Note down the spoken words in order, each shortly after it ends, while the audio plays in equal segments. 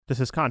This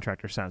is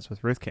Contractor Sense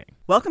with Ruth King.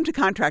 Welcome to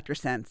Contractor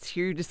Sense.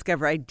 Here you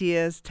discover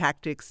ideas,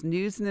 tactics,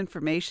 news, and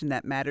information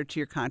that matter to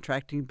your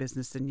contracting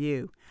business and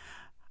you.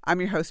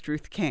 I'm your host,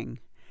 Ruth King.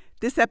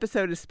 This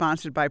episode is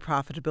sponsored by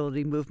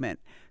Profitability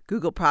Movement.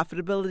 Google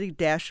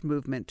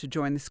Profitability-Movement to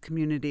join this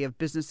community of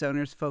business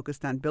owners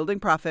focused on building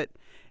profit,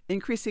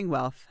 increasing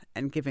wealth,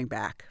 and giving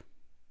back.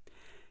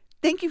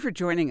 Thank you for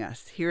joining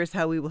us. Here is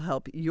how we will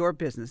help your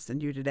business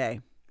and you today.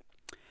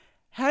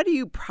 How do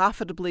you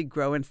profitably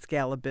grow and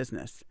scale a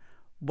business?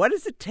 What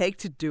does it take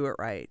to do it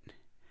right?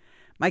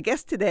 My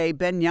guest today,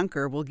 Ben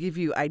Yunker, will give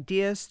you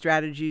ideas,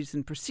 strategies,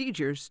 and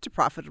procedures to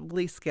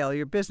profitably scale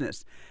your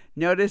business.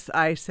 Notice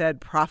I said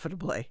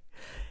profitably.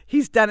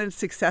 He's done it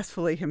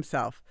successfully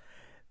himself.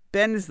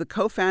 Ben is the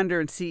co-founder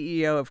and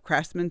CEO of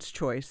Craftsman's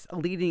Choice, a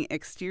leading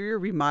exterior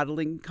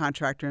remodeling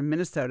contractor in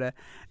Minnesota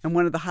and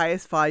one of the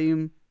highest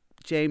volume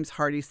James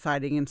Hardie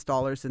siding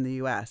installers in the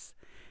U.S.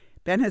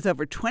 Ben has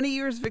over 20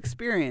 years of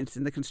experience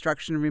in the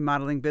construction and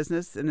remodeling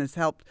business and has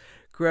helped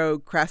grow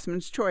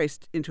Craftsman's Choice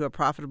into a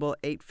profitable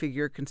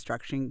 8-figure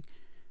construction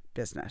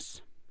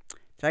business.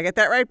 Did I get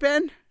that right,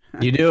 Ben?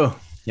 You do.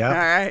 Yeah. All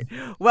right.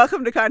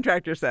 Welcome to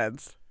Contractor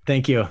Sense.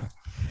 Thank you.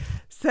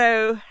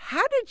 So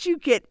how did you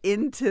get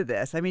into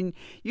this? I mean,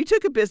 you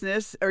took a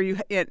business, or you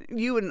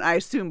and I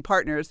assume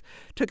partners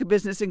took a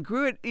business and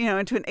grew it,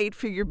 into an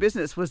 8-figure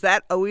business. Was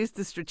that always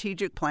the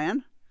strategic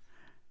plan?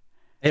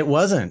 It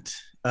wasn't.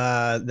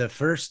 The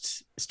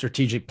first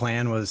strategic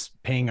plan was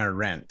paying our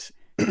rent.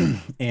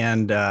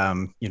 And,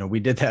 we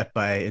did that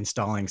by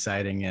installing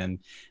siding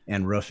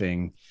and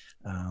roofing,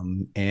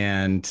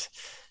 and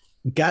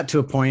got to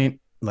a point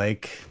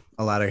like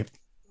a lot of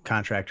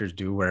contractors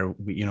do where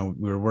we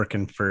were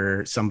working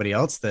for somebody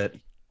else that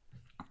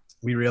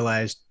we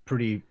realized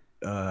pretty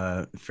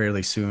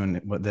fairly soon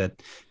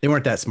that they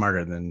weren't that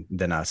smarter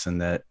than us,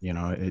 and that,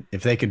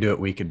 if they could do it,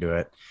 we could do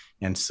it.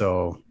 And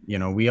so,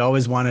 we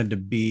always wanted to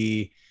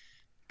be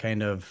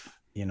kind of,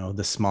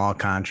 the small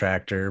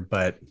contractor,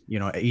 but,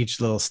 each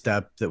little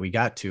step that we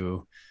got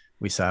to,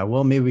 we saw,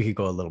 well, maybe we could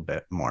go a little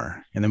bit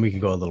more, and then we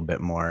could go a little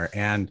bit more.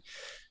 And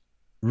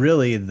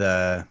really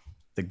the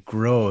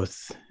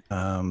growth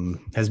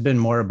has been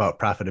more about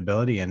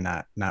profitability and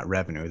not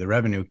revenue. The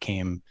revenue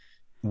came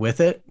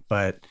with it,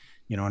 but,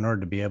 in order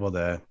to be able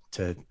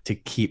to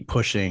keep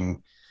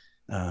pushing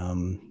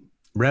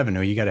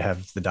revenue, you got to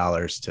have the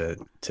dollars to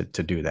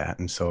do that.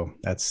 And so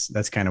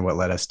that's kind of what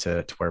led us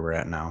to where we're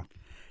at now.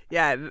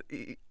 Yeah,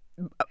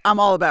 I'm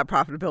all about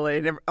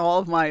profitability, and all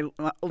of my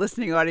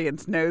listening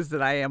audience knows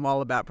that I am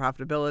all about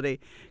profitability.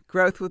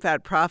 Growth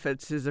without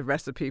profits is a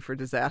recipe for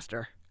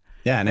disaster.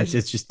 Yeah, and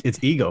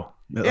it's ego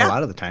a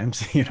lot of the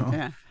times,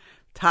 Yeah,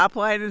 top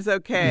line is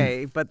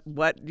okay, but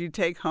what you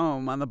take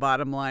home on the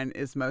bottom line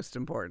is most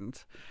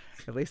important.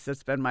 At least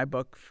that's been my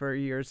book for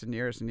years and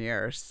years and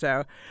years.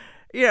 So,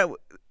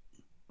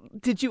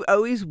 did you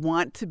always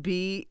want to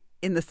be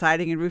in the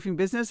siding and roofing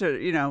business, or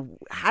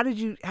how did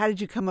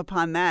you come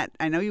upon that?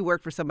 I know you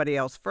worked for somebody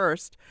else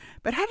first,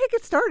 but how did it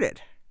get started?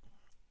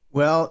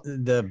 Well,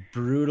 the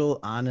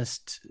brutal,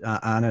 honest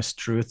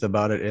truth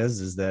about it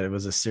is that it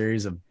was a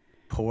series of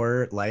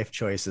poor life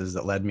choices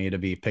that led me to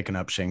be picking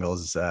up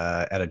shingles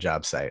at a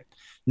job site.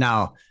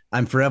 Now,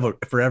 I'm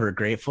forever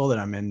grateful that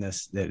I'm in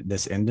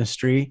this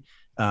industry,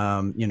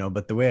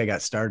 but the way I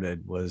got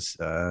started was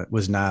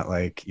not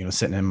like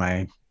sitting in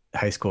my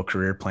high school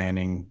career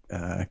planning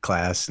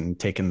class and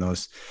taking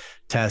those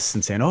tests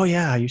and saying, oh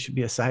yeah, you should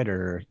be a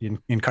sider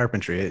in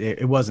carpentry.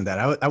 It wasn't that.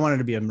 I wanted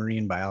to be a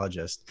marine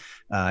biologist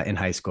in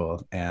high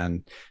school,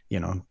 and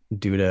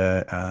due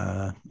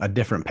to a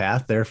different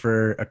path there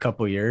for a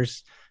couple of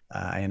years,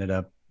 I ended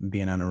up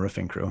being on a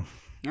roofing crew.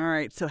 All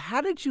right. So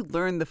how did you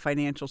learn the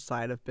financial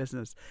side of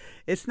business?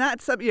 It's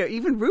not some,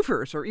 even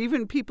roofers or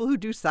even people who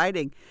do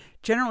siding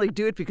generally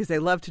do it because they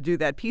love to do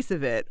that piece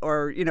of it,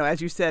 or,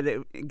 as you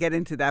said, get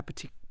into that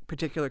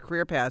particular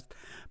career path.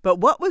 But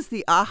what was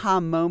the aha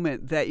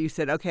moment that you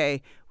said,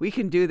 okay, we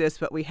can do this,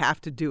 but we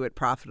have to do it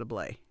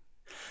profitably?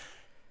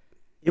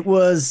 It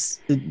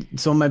was,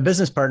 so my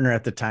business partner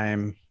at the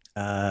time,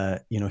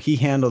 he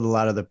handled a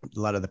lot of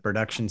the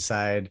production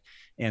side.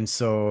 And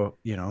so,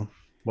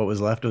 what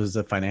was left was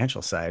the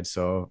financial side.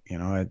 So,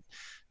 I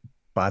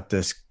bought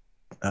this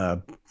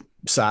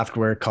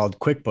software called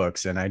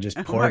QuickBooks, and I just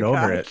poured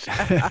over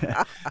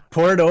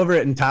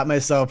it and taught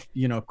myself,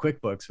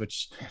 QuickBooks,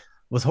 which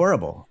was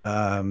horrible.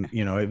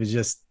 It was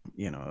just,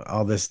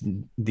 all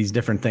these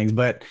different things,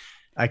 but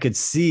I could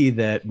see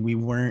that we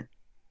weren't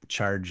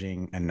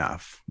charging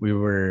enough. We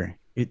were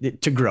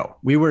to grow.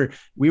 We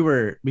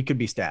could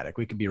be static.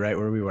 We could be right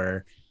where we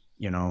were,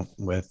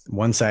 with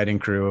one siding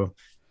crew,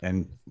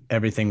 and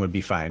everything would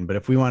be fine. But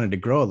if we wanted to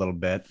grow a little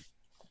bit,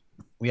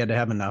 we had to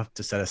have enough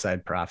to set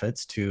aside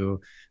profits to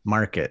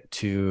market,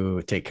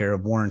 to take care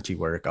of warranty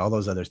work, all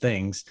those other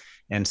things.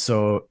 And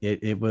so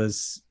it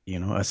was,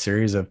 a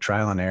series of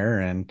trial and error.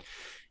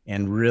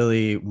 And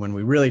really, when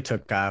we really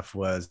took off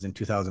was in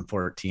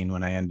 2014,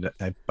 when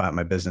I bought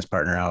my business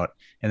partner out,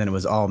 and then it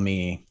was all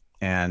me.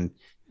 And,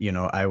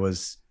 I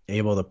was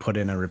able to put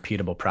in a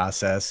repeatable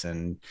process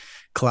and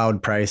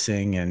cloud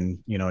pricing, and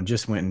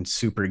just went in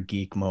super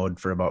geek mode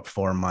for about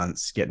 4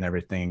 months, getting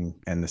everything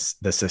and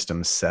the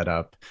systems set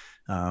up,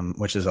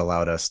 which has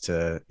allowed us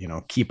to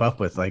keep up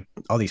with like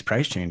all these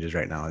price changes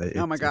right now.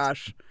 Oh my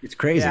gosh, it's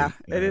crazy. Yeah,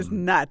 it is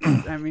nuts.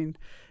 I mean,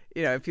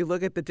 if you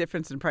look at the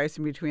difference in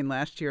pricing between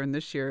last year and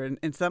this year,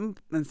 in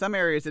some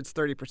areas it's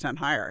 30%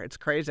 higher. It's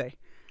crazy.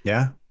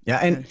 Yeah,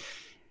 and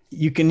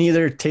you can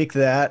either take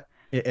that,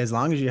 as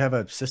long as you have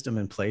a system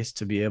in place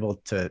to be able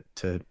to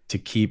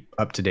keep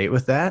up to date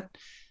with that.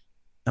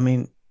 I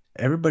mean,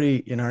 everybody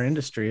in our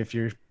industry, if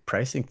you're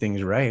pricing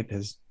things right,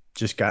 has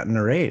just gotten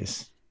a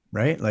raise,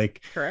 right?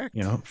 Like, correct.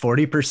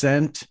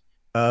 40%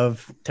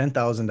 of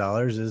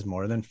 $10,000 is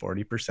more than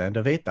 40%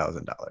 of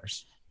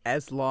 $8,000.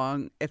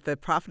 If the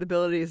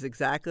profitability is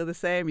exactly the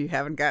same, you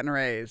haven't gotten a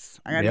raise.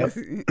 Yep.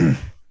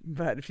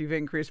 But if you've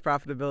increased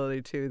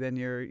profitability too, then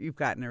you've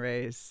gotten a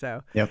raise.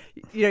 So, yep.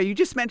 You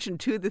just mentioned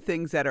two of the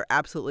things that are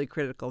absolutely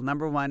critical.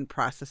 Number one,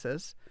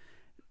 processes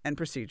and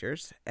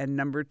procedures, and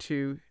number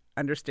two,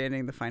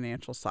 understanding the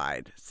financial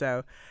side.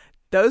 So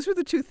those were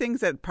the two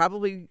things that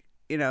probably,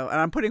 and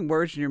I'm putting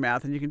words in your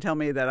mouth, and you can tell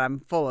me that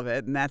I'm full of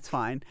it, and that's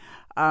fine.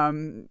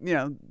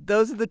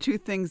 Those are the two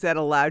things that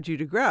allowed you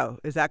to grow.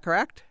 Is that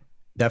correct?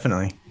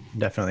 Definitely.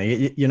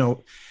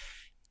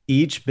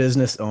 Each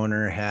business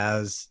owner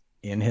has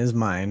in his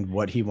mind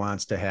what he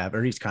wants to have,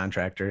 or each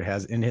contractor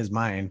has in his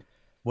mind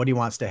what he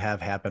wants to have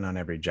happen on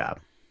every job.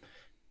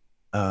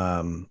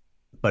 But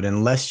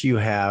unless you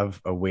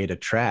have a way to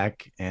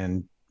track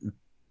and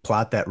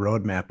plot that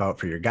roadmap out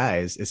for your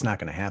guys, it's not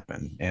going to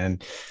happen.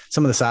 And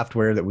some of the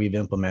software that we've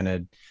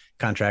implemented,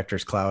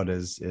 Contractors Cloud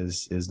is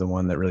the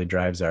one that really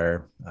drives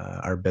our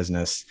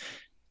business.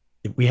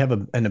 We have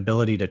an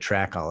ability to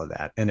track all of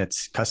that, and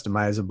it's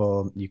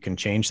customizable. You can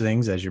change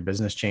things as your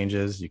business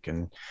changes. You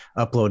can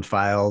upload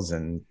files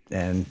and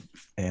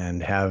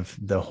have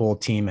the whole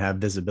team have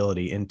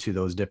visibility into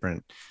those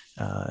different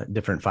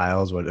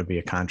files, whether it be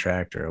a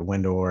contract or a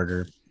window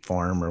order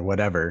form or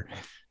whatever.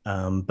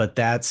 But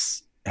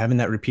that's having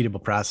that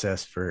repeatable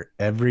process for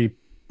every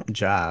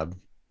job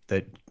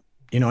that,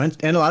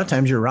 and a lot of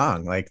times you're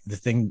wrong. Like the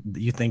thing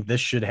you think this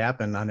should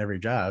happen on every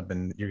job,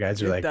 and your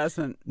guys are like,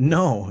 doesn't.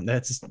 No,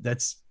 that's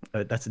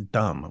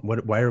dumb.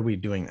 Why are we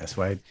doing this?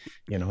 Why,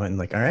 and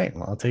like, all right,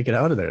 well, I'll take it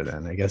out of there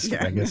then. I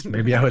guess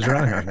maybe I was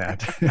wrong on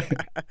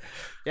that.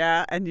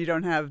 Yeah. And you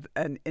don't have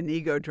an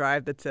ego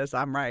drive that says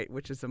I'm right,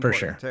 which is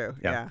important too.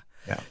 Yeah.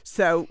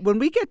 So when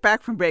we get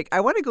back from break,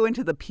 I want to go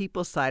into the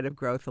people side of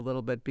growth a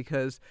little bit,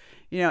 because,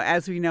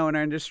 as we know in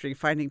our industry,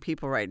 finding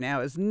people right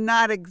now is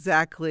not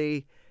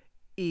exactly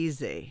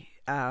easy.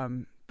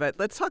 But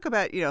let's talk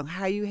about,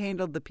 how you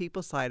handled the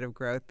people side of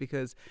growth,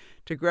 because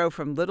to grow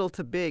from little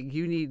to big,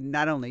 you need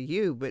not only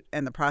you,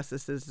 and the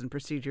processes and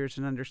procedures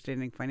and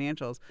understanding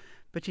financials,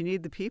 but you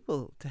need the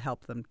people to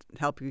help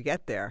you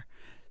get there.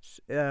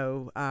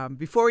 So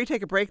before we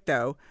take a break,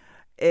 though,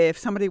 if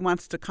somebody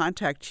wants to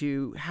contact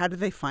you, how do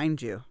they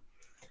find you?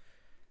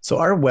 So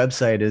our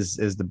website is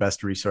the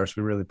best resource.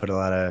 We really put a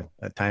lot of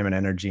time and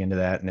energy into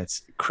that, and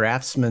it's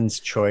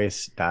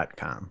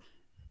craftsmanschoice.com.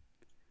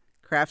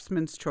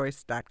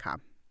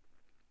 craftsmanschoice.com.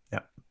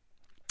 Yep.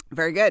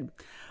 Very good.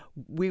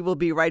 We will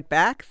be right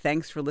back.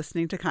 Thanks for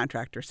listening to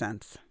Contractor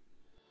Sense.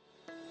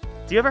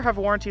 Do you ever have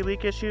warranty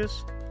leak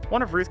issues?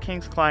 One of Ruth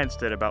King's clients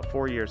did about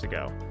 4 years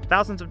ago.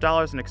 Thousands of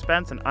dollars in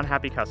expense and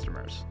unhappy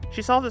customers.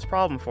 She solved this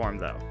problem for him,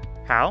 though.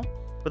 How?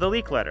 With a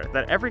leak letter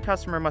that every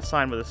customer must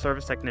sign when a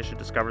service technician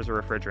discovers a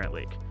refrigerant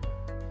leak.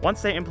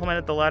 Once they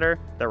implemented the letter,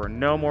 there were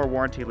no more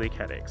warranty leak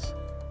headaches.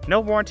 No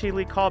warranty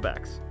leak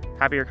callbacks.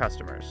 Happier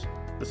customers.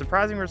 The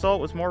surprising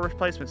result was more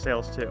replacement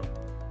sales, too.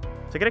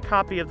 To get a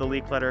copy of the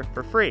leak letter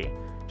for free,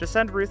 just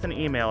send Ruth an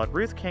email at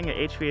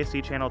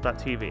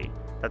ruthking@hvacchannel.tv.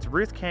 That's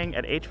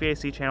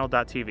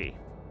ruthking@hvacchannel.tv.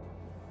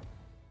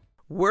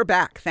 We're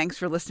back. Thanks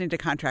for listening to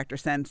Contractor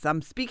Sense.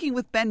 I'm speaking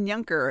with Ben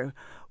Yunker,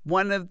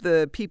 one of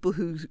the people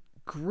who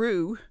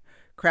grew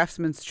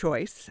Craftsman's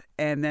Choice,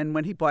 and then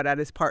when he bought out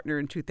his partner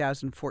in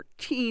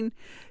 2014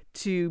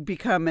 to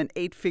become an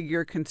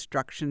 8-figure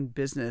construction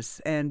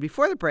business. And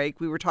before the break,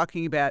 we were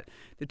talking about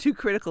the two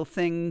critical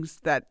things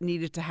that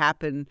needed to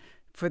happen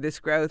for this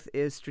growth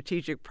is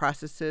strategic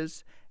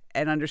processes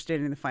and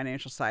understanding the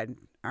financial side.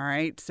 All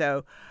right.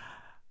 So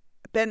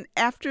Ben,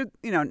 after,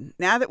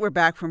 now that we're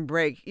back from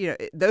break,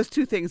 those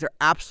two things are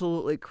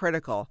absolutely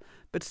critical,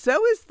 but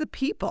so is the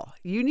people.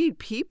 You need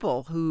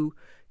people who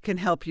can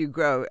help you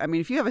grow. I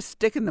mean, if you have a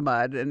stick in the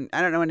mud, and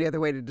I don't know any other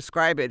way to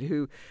describe it,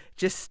 who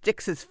just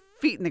sticks his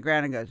feet in the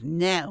ground and goes,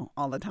 no,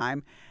 all the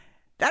time,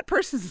 that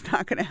person's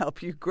not going to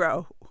help you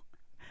grow,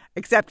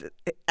 except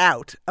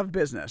out of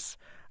business.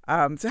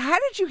 So how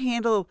did you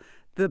handle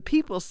the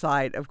people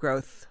side of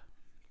growth?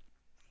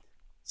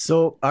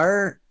 So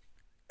our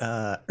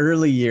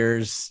early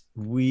years,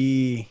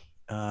 we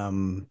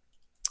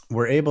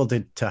were able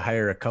to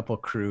hire a couple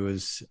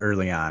crews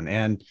early on,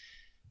 and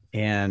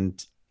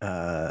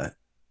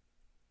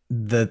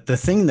the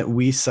thing that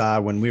we saw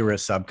when we were a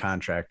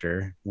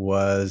subcontractor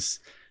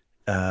was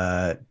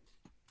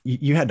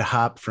you had to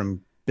hop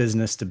from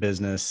business to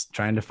business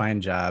trying to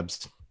find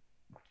jobs.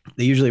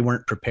 They usually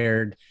weren't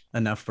prepared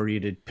enough for you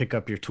to pick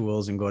up your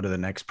tools and go to the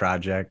next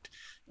project,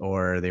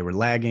 or they were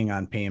lagging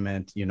on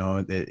payment.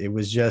 It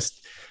was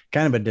just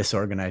kind of a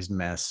disorganized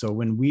mess. So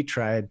when we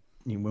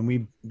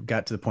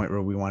got to the point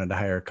where we wanted to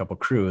hire a couple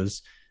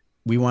crews,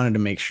 we wanted to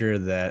make sure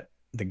that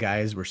the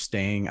guys were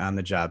staying on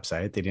the job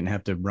site. They didn't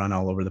have to run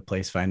all over the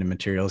place finding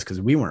materials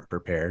because we weren't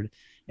prepared.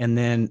 And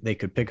then they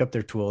could pick up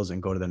their tools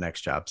and go to the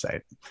next job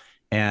site.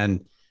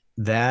 And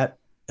that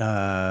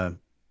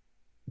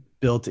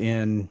built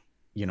in,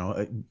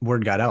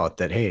 word got out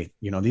that, hey,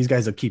 these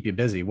guys will keep you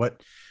busy.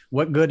 What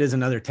good is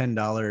another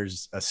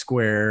 $10 a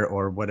square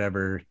or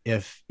whatever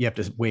if you have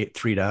to wait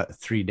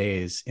 3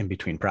 days in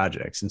between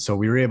projects? And so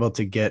we were able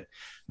to get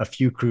a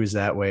few crews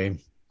that way.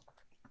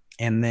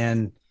 And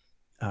then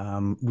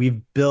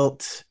we've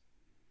built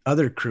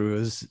other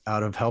crews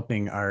out of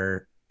helping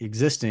our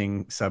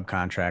existing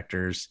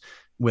subcontractors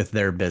with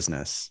their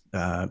business,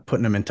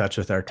 putting them in touch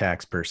with our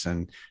tax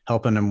person,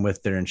 helping them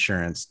with their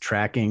insurance,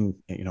 tracking,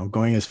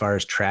 going as far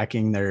as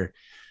tracking their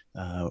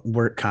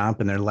work comp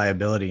and their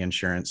liability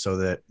insurance so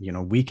that,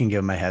 we can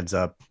give them a heads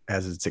up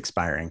as it's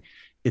expiring.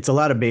 It's a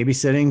lot of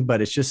babysitting,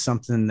 but it's just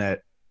something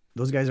that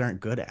those guys aren't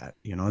good at.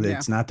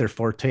 It's not their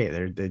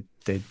forte.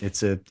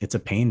 It's a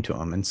pain to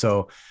them. And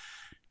so,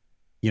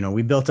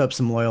 we built up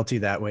some loyalty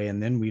that way.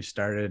 And then we've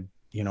started,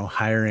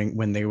 hiring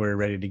when they were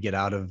ready to get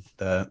out of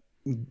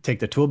take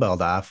the tool belt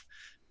off,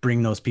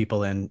 bring those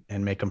people in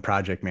and make them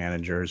project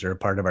managers or a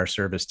part of our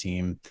service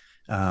team.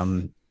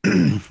 And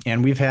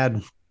we've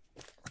had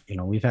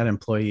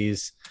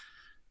employees,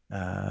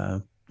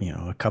 a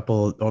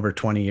couple over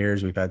 20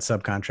 years. We've had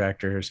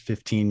subcontractors,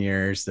 15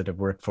 years that have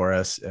worked for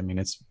us. I mean,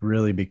 it's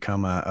really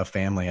become a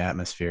family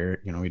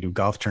atmosphere. We do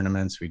golf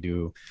tournaments. We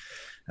do,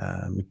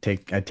 I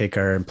take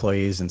our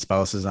employees and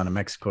spouses on a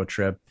Mexico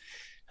trip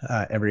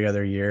every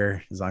other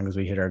year, as long as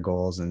we hit our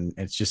goals. And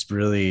it's just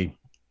really,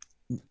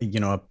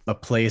 a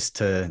place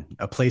to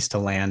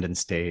land and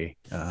stay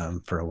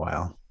for a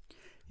while.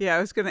 Yeah. I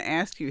was going to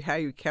ask you how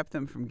you kept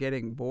them from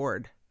getting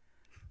bored.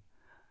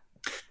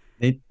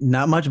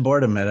 Not much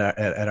boredom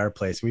at our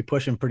place. We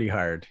push them pretty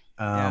hard.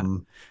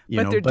 But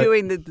they're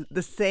doing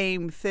the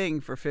same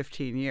thing for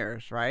 15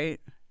 years, right?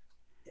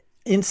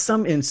 In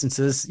some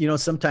instances,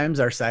 sometimes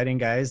our siding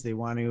guys, they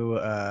want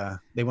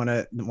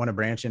to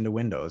branch into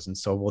windows. And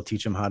so we'll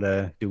teach them how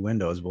to do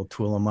windows. We'll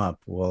tool them up.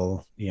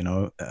 We'll,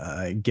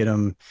 get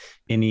them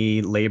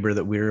any labor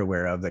that we're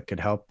aware of that could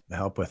help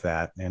with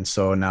that. And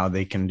so now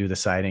they can do the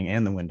siding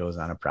and the windows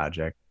on a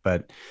project.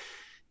 But,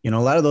 a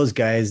lot of those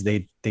guys,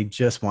 they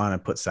just want to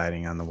put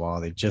siding on the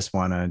wall. They just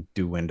want to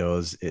do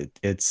windows.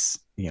 It's,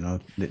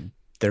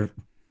 they're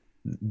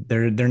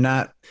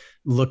not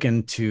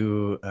looking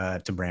to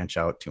branch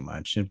out too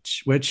much,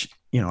 which,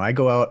 I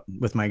go out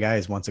with my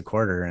guys once a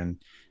quarter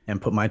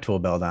and put my tool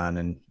belt on,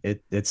 and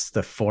it's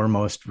the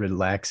foremost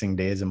relaxing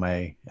days of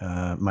my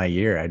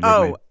year.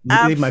 I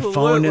leave my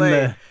phone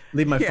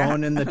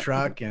in the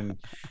truck, and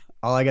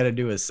all I got to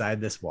do is side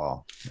this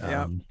wall.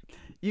 Yeah.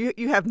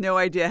 You have no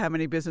idea how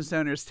many business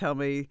owners tell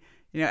me,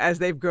 as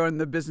they've grown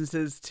the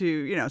businesses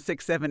to,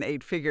 6, 7,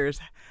 8 figures,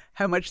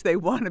 how much they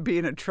want to be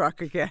in a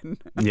truck again.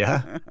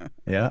 Yeah.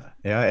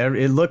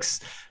 It looks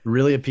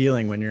really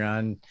appealing when you're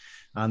on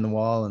the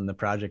wall and the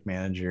project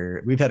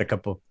manager. We've had a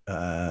couple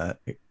of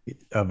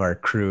our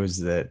crew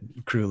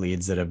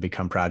leads that have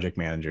become project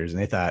managers,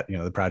 and they thought,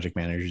 the project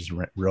managers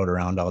rode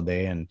around all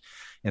day and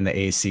in the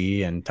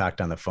AC and talked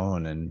on the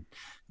phone, and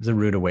it was a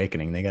rude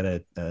awakening. They got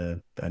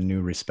a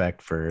new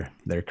respect for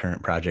their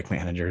current project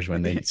managers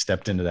when they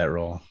stepped into that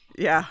role.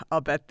 Yeah,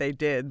 I'll bet they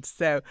did.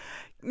 So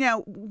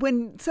now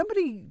when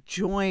somebody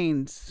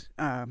joins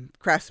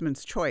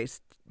Craftsman's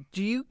Choice,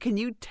 can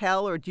you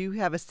tell, or do you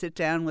have a sit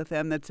down with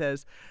them that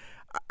says,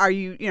 do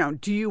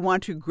you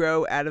want to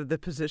grow out of the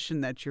position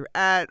that you're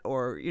at,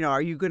 or,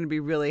 are you going to be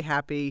really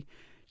happy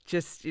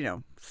just,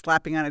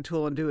 slapping on a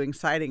tool and doing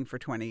siding for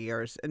 20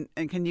 years?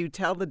 And can you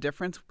tell the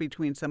difference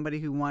between somebody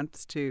who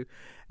wants to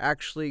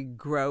actually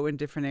grow in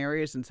different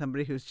areas and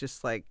somebody who's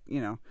just like,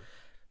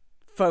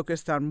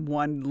 focused on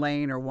one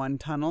lane or one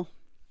tunnel?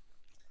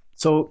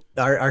 So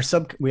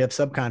we have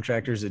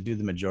subcontractors that do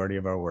the majority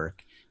of our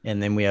work,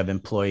 and then we have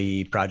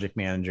employee project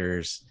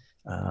managers.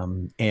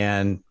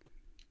 And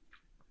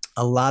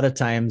a lot of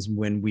times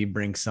when we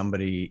bring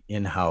somebody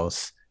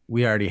in-house,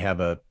 we already have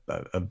a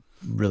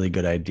really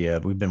good idea.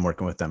 We've been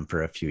working with them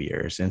for a few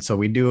years. And so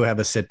we do have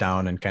a sit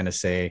down and kind of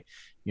say,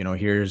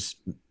 here's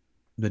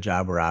the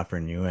job we're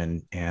offering you,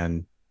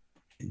 and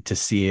to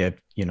see if,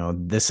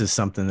 this is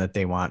something that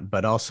they want,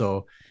 but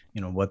also,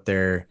 what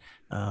their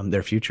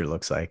future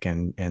looks like,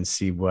 and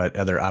see what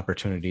other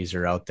opportunities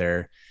are out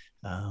there.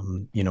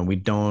 We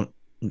don't,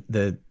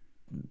 the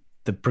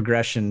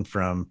progression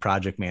from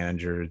project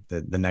manager,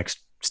 the next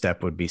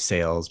step would be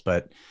sales,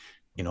 but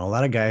a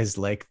lot of guys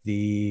like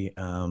they're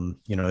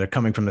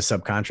coming from the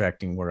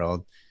subcontracting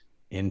world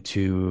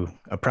into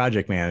a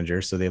project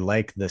manager. So they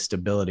like the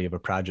stability of a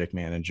project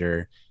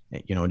manager,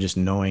 just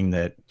knowing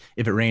that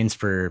if it rains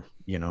for,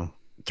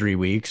 3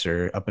 weeks,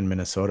 or up in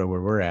Minnesota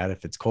where we're at,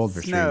 if it's cold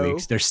for Snow. 3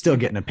 weeks, they're still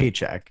getting a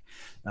paycheck.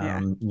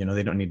 Yeah.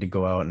 They don't need to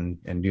go out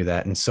and do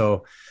that. And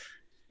so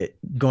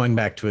going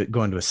back to it,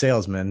 going to a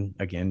salesman,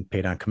 again,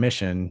 paid on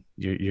commission,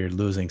 you're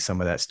losing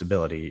some of that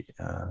stability.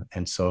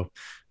 And so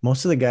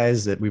most of the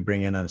guys that we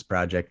bring in as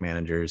project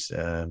managers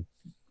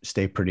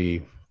stay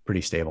pretty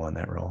stable in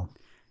that role.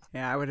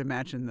 Yeah, I would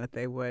imagine that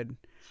they would.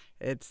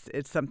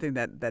 It's something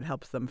that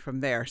helps them from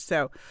there.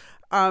 So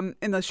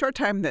in the short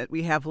time that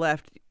we have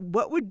left,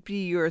 what would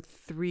be your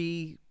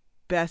 3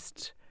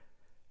 best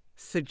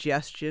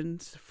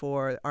suggestions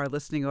for our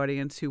listening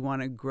audience who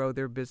want to grow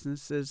their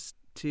businesses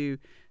to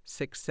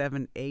 6,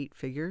 7, 8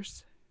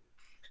 figures?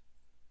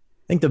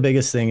 I think the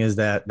biggest thing is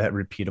that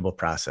repeatable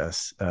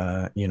process.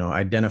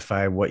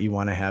 Identify what you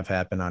want to have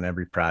happen on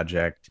every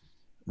project,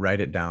 write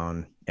it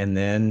down, and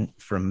then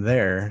from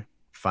there,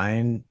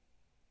 find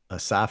a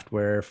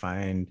software,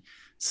 find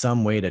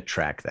some way to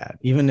track that.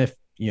 Even if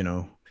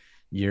you're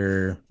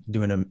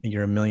doing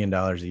you're $1 million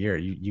a year,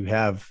 you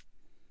have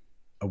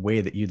a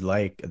way that you'd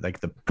like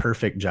the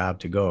perfect job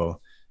to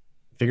go.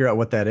 Figure out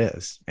what that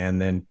is,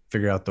 and then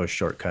figure out those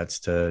shortcuts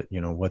to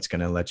what's going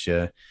to let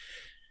you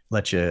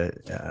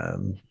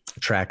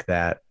track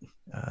that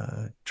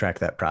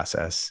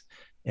process.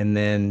 And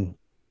then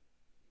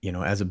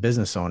as a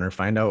business owner,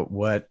 find out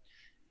what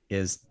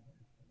you're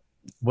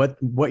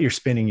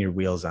spinning your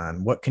wheels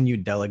on. What can you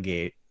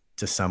delegate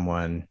to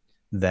someone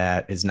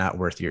that is not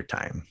worth your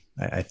time?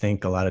 I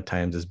think a lot of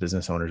times as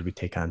business owners, we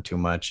take on too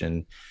much,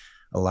 and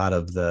a lot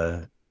of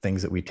the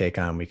things that we take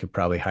on, we could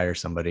probably hire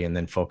somebody and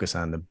then focus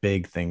on the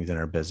big things in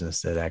our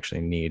business that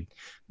actually need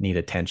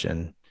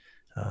attention.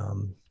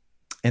 And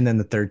then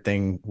the third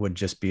thing would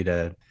just be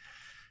to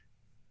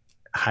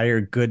hire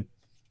good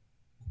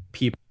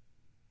people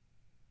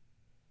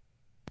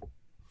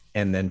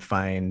and then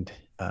find,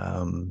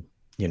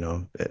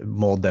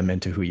 mold them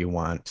into who you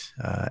want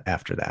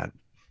after that.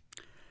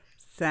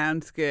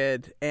 Sounds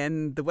good.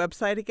 And the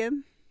website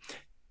again?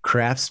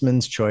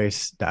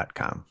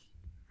 craftsmanschoice.com.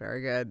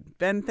 Very good.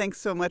 Ben,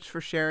 thanks so much for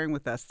sharing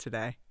with us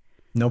today.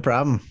 No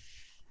problem.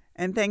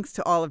 And thanks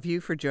to all of you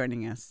for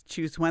joining us.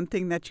 Choose one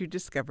thing that you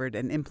discovered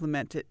and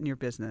implement it in your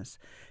business.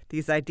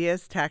 These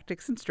ideas,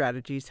 tactics, and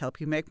strategies help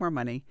you make more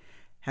money,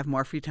 have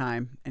more free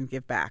time, and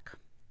give back.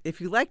 If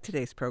you like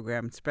today's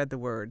program, spread the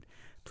word.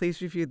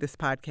 Please review this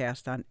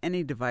podcast on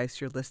any device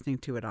you're listening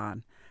to it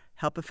on.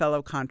 Help a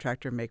fellow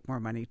contractor make more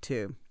money,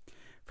 too.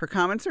 For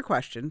comments or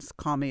questions,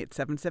 call me at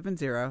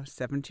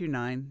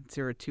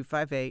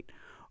 770-729-0258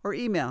 or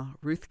email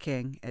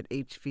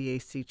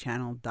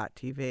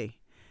ruthking@hvacchannel.tv.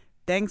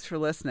 Thanks for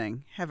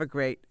listening. Have a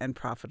great and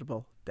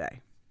profitable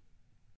day.